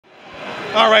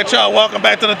All right, y'all. Welcome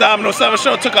back to the Domino 7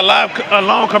 Show. Took a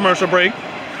long commercial break,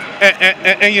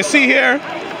 and you see here,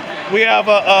 we have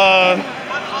a.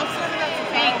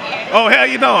 Oh, how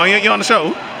you doing? You on the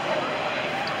show?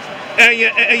 And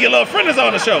your little friend is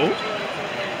on the show.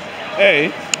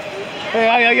 Hey,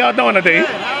 how y'all doing today?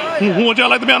 Would y'all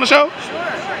like to be on the show? Sure.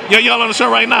 Yeah, y'all on the show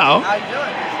right now. How you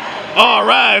doing? All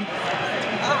right.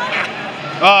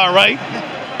 All right.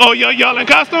 Oh, y'all in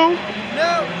costume?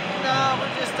 No, we're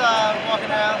just walking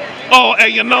around. Oh,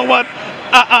 and you know what?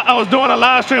 I was doing a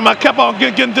live stream. I kept on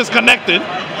getting disconnected.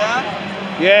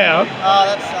 Yeah? Yeah. Oh,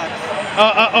 that sucks.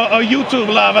 A YouTube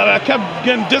live, and I kept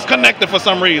getting disconnected for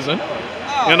some reason.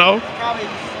 Oh, You know? Probably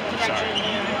connection in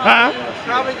here. Huh?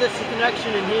 Probably this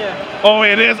connection in here. Oh,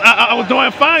 it is. I was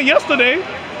doing fine yesterday.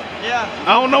 Yeah.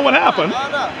 I don't know what happened. Oh,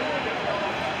 no.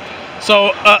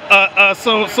 So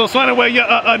anyway,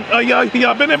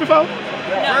 y'all been there before?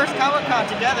 First Comic-Con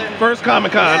together. First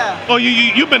Comic-Con. Yeah. Oh,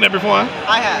 you been there before?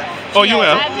 I have. Oh, you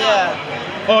have?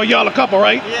 Yeah. Oh, y'all a couple,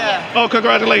 right? Yeah. Oh,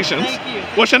 congratulations. Thank you.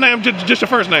 What's your name? Just your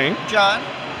first name? John?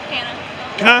 Hannah.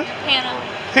 Huh? Hannah.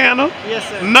 Hannah? Yes,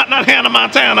 sir. Not Hannah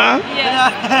Montana. Yes.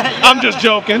 Yeah. I'm just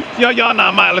joking. Y'all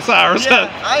not Miley Cyrus. Yeah,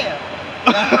 I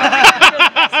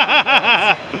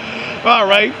am. All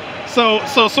right. So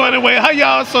anyway, how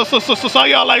y'all? So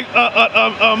y'all like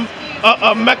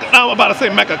Mecca? I'm about to say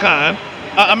MeccaCon.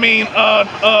 I mean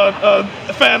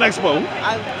Fan Expo.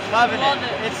 I'm loving it.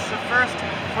 It's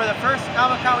for the first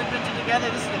Comic-Con we've been to together.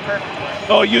 This is the perfect one.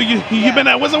 Oh, you been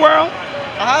at Wizard World?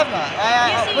 I have not.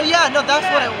 But yeah, no, that's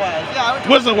what it was. Yeah, I went to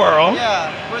Wizard World.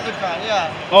 Yeah, WizardCon. Yeah.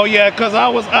 Oh yeah, cause I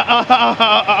was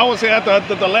here at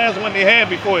the last one they had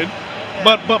before it,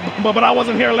 but I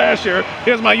wasn't here last year.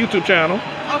 Here's my YouTube channel.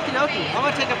 Okay. I'm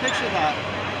gonna take a picture of that.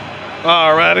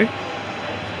 Alrighty.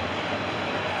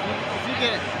 If you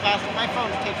get it faster, my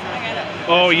phone takes forever.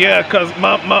 Oh yeah, cause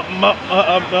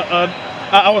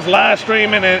I was live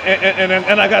streaming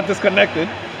and I got disconnected.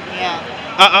 Yeah.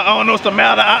 I don't know what's the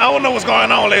matter. I don't know what's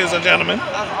going on, ladies and gentlemen.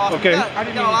 That's awesome. Okay. I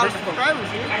got a lot of subscribers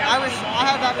here. I wish I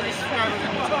had that many subscribers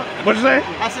on YouTube. What'd you say?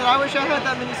 I said I wish I had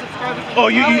that many subscribers on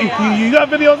Oh, YouTube. you got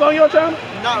videos on your channel?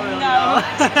 Not really. No.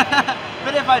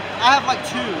 But if I have like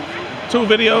two. 2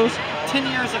 videos? 10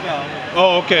 years ago.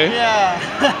 Oh, okay. Yeah.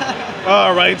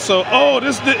 All right. So,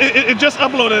 it just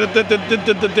uploaded the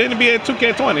NBA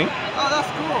 2K20. Oh, that's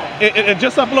cool. It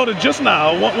just uploaded just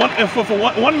now, for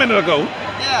 1 minute ago.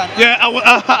 Yeah. Yeah,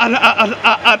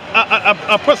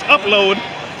 I pressed upload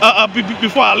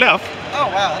before I left. Oh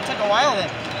wow, it took a while then.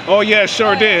 Oh yeah,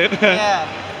 sure did. Yeah.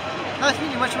 Nice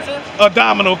meeting you. What's your name?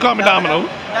 Domino, call me Domino.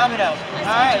 Domino. All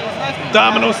right. Well, nice meeting you.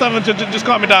 Domino 7, just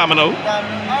call me Domino. Domino.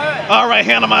 All right. All right,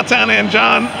 Hannah Montana and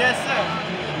John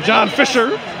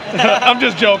Fisher. I'm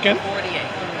just joking.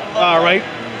 All right,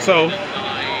 so.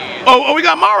 Oh, we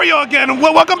got Mario again.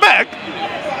 Well, welcome back.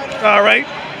 All right,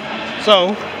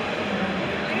 so,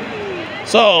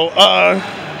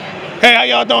 hey, how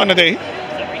y'all doing today?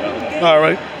 All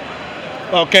right.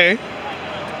 Okay.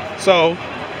 So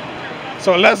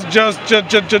let's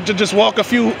just walk a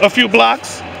few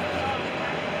blocks.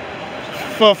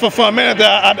 For a minute,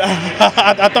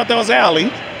 I thought that was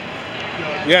Allie.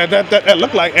 Yeah, that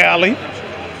looked like Allie.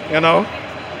 You know.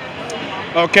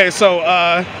 Okay, so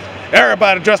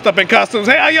everybody dressed up in costumes.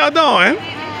 Hey, how y'all doing?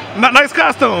 Nice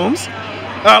costumes.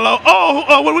 Hello.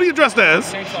 Oh, what are you dressed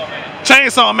as? Chainsaw Man.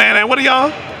 Chainsaw Man. And what are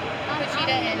y'all? Vegeta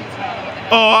and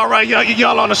Oh, all right.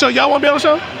 Y'all on the show? Y'all want to be on the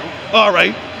show? All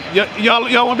right.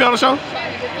 Y'all want to be on the show?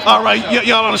 All right.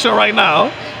 Y'all on the show right now.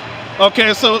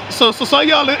 Okay. So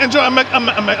y'all enjoy Fan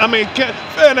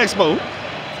Expo.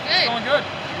 It's going good.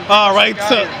 All right.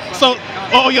 So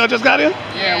y'all just got in?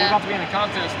 Yeah, we're about to be in a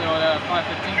contest though at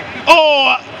 5:15.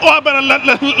 Oh, I better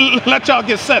let y'all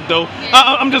get set though.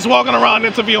 I'm just walking around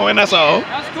interviewing. That's all.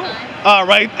 That's cool. All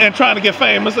right, and trying to get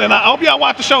famous. And I hope y'all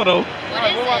watch the show though. All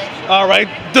right, we'll watch All right,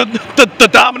 the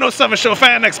Domino 7 Show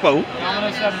Fan Expo.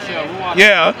 Domino 7 Show. We'll watch.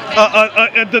 Yeah.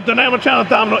 The name of the channel is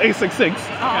Domino 866.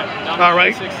 Okay. Domino All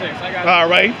right. 866. I got it. All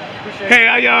right. Appreciate Hey,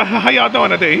 how y'all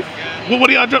doing today? What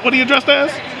are you dressed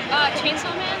as?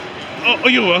 Chainsaw Man. Oh,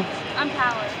 you were. I'm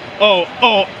Power.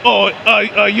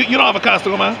 You don't have a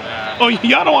costume, huh? Oh,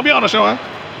 y'all don't want to be on the show, huh?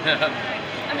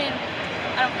 I mean,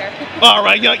 I don't care. All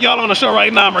right, y'all on the show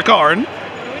right now. I'm recording.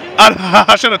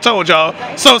 I should have told y'all.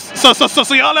 So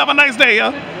y'all have a nice day,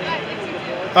 yeah.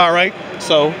 All right.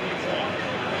 So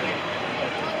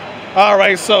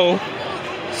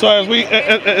as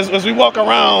we walk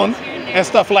around and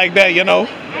stuff like that, you know.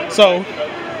 So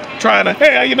trying to.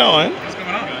 Hey, how you doing? What's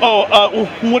going on? Oh,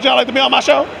 would y'all like to be on my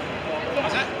show?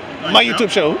 What's that? My YouTube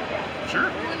show.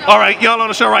 Sure. All right, y'all on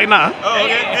the show right now. Oh,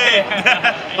 okay. Hey.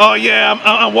 Oh yeah,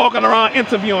 I'm walking around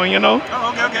interviewing, you know.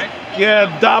 Oh, okay.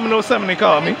 Yeah, Domino 70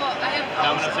 called me.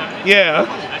 Domino 7. Yeah,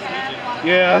 Nice to meet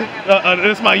you. yeah.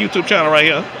 This is my YouTube channel right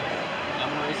here.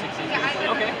 Domino 866.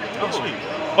 Okay. Oh, sweet.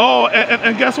 Oh,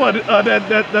 and guess what? That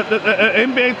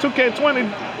NBA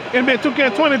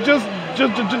 2K20 just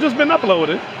been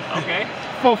uploaded. Okay.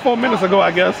 4 minutes ago,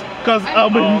 I guess. Cause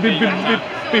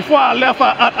before I left,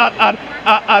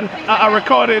 I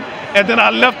recorded, and then I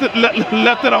left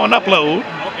it on upload.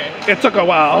 Okay. It took a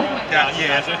while.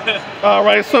 Yeah. All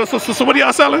right. So what are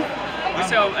y'all selling? We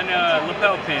sell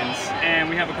lapel pins, and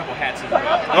we have a couple hats as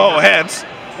well. Oh, hats.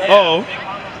 Oh,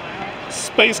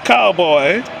 Space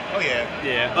Cowboy. Oh, yeah.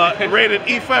 Yeah. Rated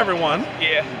E for everyone.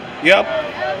 Yeah. Yep.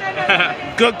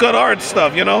 Good art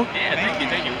stuff, you know. Yeah,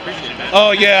 thank you. Appreciate that.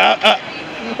 Oh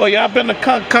yeah. I've been to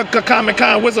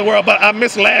Comic-Con Wizard World, but I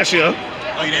missed last year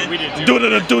Oh, you did? We did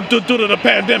too. due to the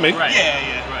pandemic. Right.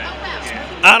 Yeah. Right.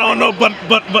 I don't know, but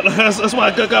that's why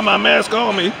I got my mask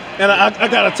on me, and I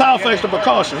got a towel for extra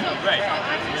precaution. Right.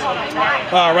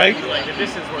 All right. Like the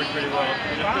distance works pretty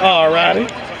well. All righty.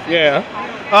 Yeah.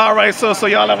 All right. So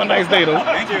y'all have a nice day though.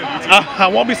 Thank you. I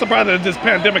won't be surprised if this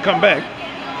pandemic come back,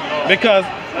 because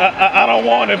I don't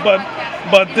want it, but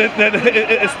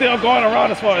it's still going around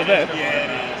as far as that. Yeah,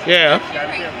 it is.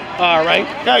 Yeah. All right.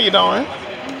 How you doing?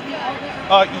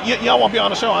 Y'all won't be on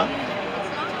the show, huh?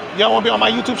 Y'all won't be on my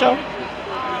YouTube show?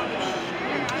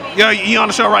 Yeah, you on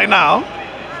the show right now.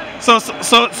 So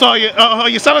are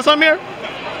you selling something here?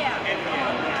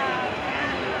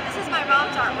 This is my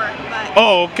mom's artwork, but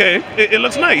Oh, okay. It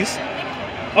looks nice.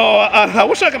 Oh, I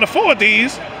wish I could afford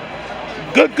these.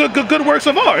 Good works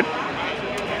of art.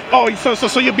 Oh,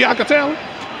 so you're Bianca Taylor?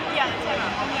 yeah,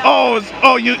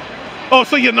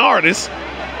 So you're an artist.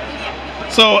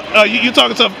 So you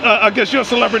talking to? I guess you're a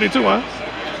celebrity too, huh?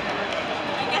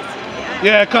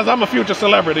 Yeah, cause I'm a future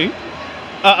celebrity.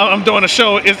 I'm doing a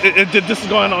show. This is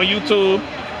going on YouTube.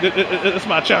 It's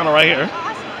my channel right here.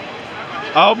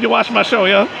 I hope you watch my show,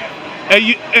 yeah. And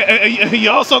you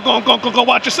also gonna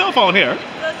watch yourself on here.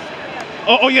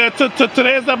 Oh yeah.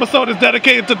 Today's episode is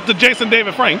dedicated to Jason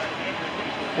David Frank.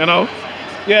 You know,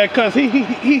 yeah, cause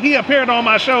he appeared on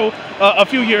my show a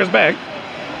few years back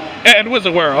at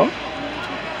Wizard World.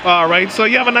 All right, so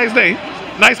you have a nice day.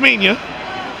 Nice meeting you.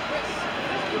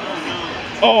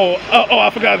 Oh, I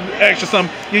forgot to ask you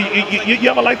something. You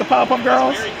ever like the Powerpuff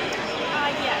Girls?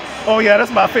 yes. Oh yeah,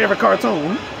 that's my favorite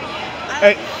cartoon.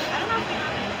 Hey,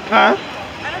 huh? I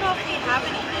don't know if we have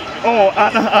anything. Oh,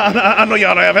 I know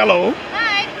y'all don't have. Hello.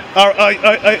 Hi.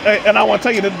 And I want to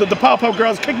tell you that the Powerpuff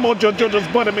Girls kicked more JoJo's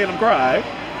butt and made him cry.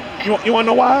 You want to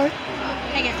know why?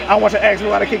 I want you to ask me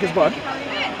why they kick his butt.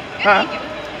 Huh?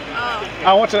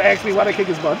 I want you to ask me why they kick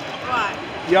his butt. Why?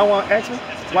 Y'all want to ask me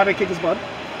why they kick his butt?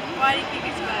 Why did he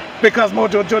kick his butt? Because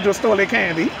Mojo Jojo stole their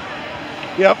candy.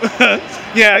 Yep.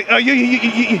 Yeah.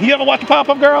 You ever watch the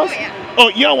Powerpuff Girls? Oh, yeah. Oh,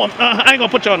 you don't want? I ain't gonna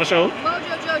put you on the show.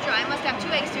 Mojo Jojo, I must have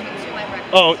 2 eggs to consume my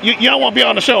breakfast. Oh, you don't want to be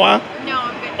on the show, huh? No,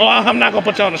 I'm good. Oh, I'm not gonna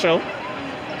put you on the show.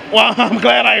 Well, I'm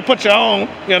glad I ain't put you on.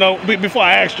 You know, before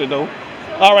I asked you though.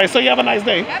 All right. So you have a nice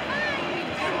day.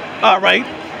 All right.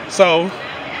 So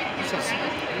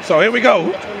here we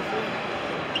go.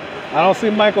 I don't see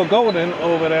Michael Golden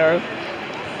over there.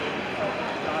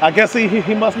 I guess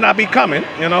he must not be coming,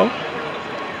 you know.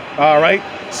 All right.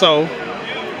 So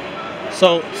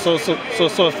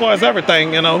as far as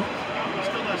everything, you know.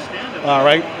 All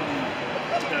right.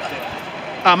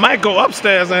 I might go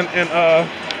upstairs and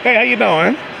hey, how you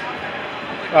doing?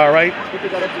 All right.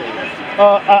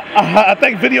 I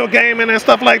think video gaming and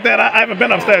stuff like that. I haven't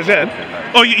been upstairs yet.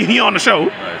 Oh, you on the show?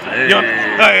 Hey,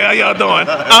 how y'all doing?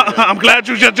 I'm glad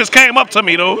you just came up to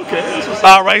me though. Okay.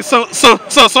 All right. So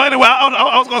anyway,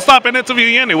 I was gonna stop and interview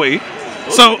you anyway.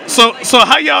 So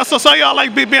how y'all? So y'all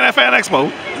like being at Fan Expo?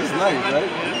 This is nice,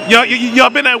 right? Y'all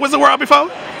been at Wizard World before?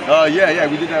 Yeah,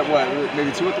 we did that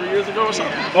maybe 2 or 3 years ago or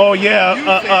something. Oh yeah,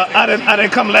 I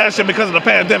didn't come last year because of the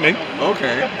pandemic.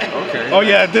 Okay. Oh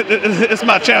yeah, it's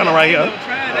my channel right here.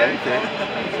 Okay.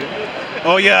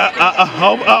 Oh yeah, I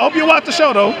hope you watch the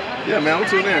show though. Yeah, man, I'm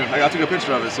tuned in. I took a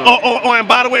picture of it. So. Oh, and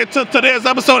by the way, today's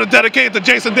episode is dedicated to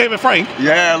Jason David Frank.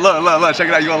 Yeah, look, check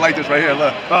it out. You're gonna like this right here.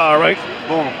 Look. All right.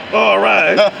 Boom. All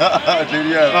right.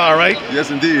 JDF. All right. Yes,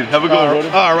 indeed. Have a good one,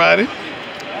 brother. All righty.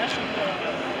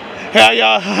 How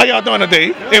y'all doing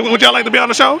today? Hey, would y'all like to be on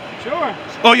the show? Sure.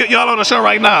 Oh, y'all on the show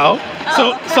right now.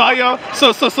 So how y'all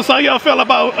feel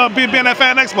about being at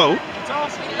Fan Expo? It's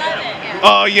awesome. We love it.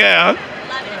 Oh yeah. Love it.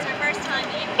 It's our first time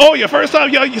being. Oh, your first time?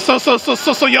 Y'all,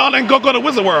 so y'all didn't go to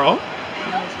Wizard World?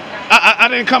 I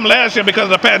didn't come last year because of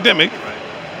the pandemic.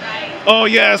 Right. Oh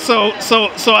yeah, so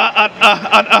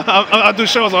I do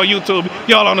shows on YouTube.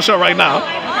 Y'all on the show right now.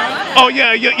 Oh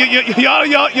yeah, y'all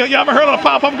ever heard of the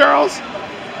Pop-Up Girls?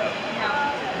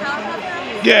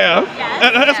 Yeah,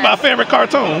 that's my favorite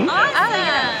cartoon. Awesome.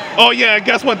 Oh yeah,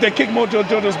 guess what? They kicked Mojo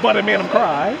Jojo's butt and made him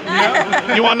cry.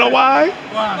 You wanna know why?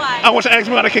 Why? I want you to ask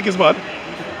me why they kick his butt.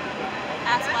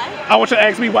 Ask what? I want you to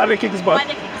ask me why they kick his butt. Why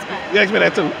did they kick his butt? You ask me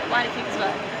that too. Why did they kick his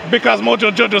butt? Because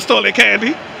Mojo Jojo stole their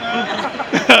candy.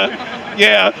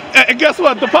 Yeah, and guess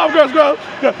what? The Pop Girls go,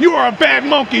 you are a bad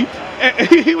monkey. And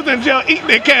he was in jail eating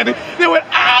their candy. They went,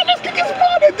 let's kick his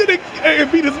butt, and then they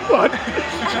beat his butt.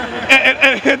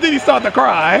 And then he started to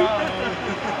cry.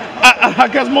 I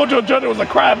guess Mojo Jojo was a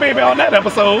crybaby on that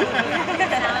episode.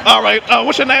 All right,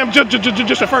 what's your name? Just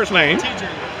your first name.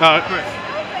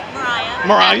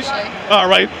 Mariah. All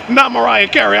right, not Mariah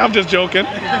Carey. I'm just joking.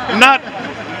 Not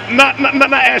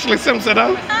Ashley Simpson.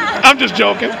 Huh? I'm just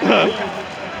joking.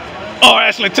 Or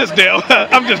Ashley Tisdale.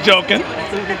 I'm just joking.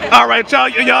 All right,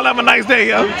 y'all have a nice day.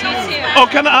 You too. Oh,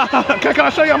 can I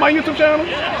show y'all my YouTube channel?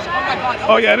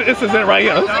 Oh yeah, this is it right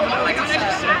here. Very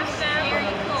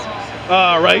cool.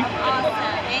 All right.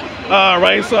 Awesome. Thank you. All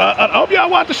right. So I hope y'all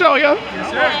watch the show, yeah.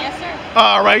 Yes, sir.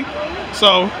 All right.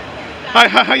 So,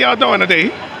 how y'all doing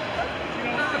today?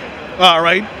 All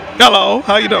right. Hello.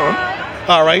 How you doing?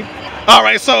 All right. All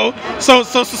right. So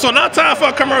now time for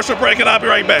a commercial break, and I'll be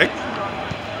right back.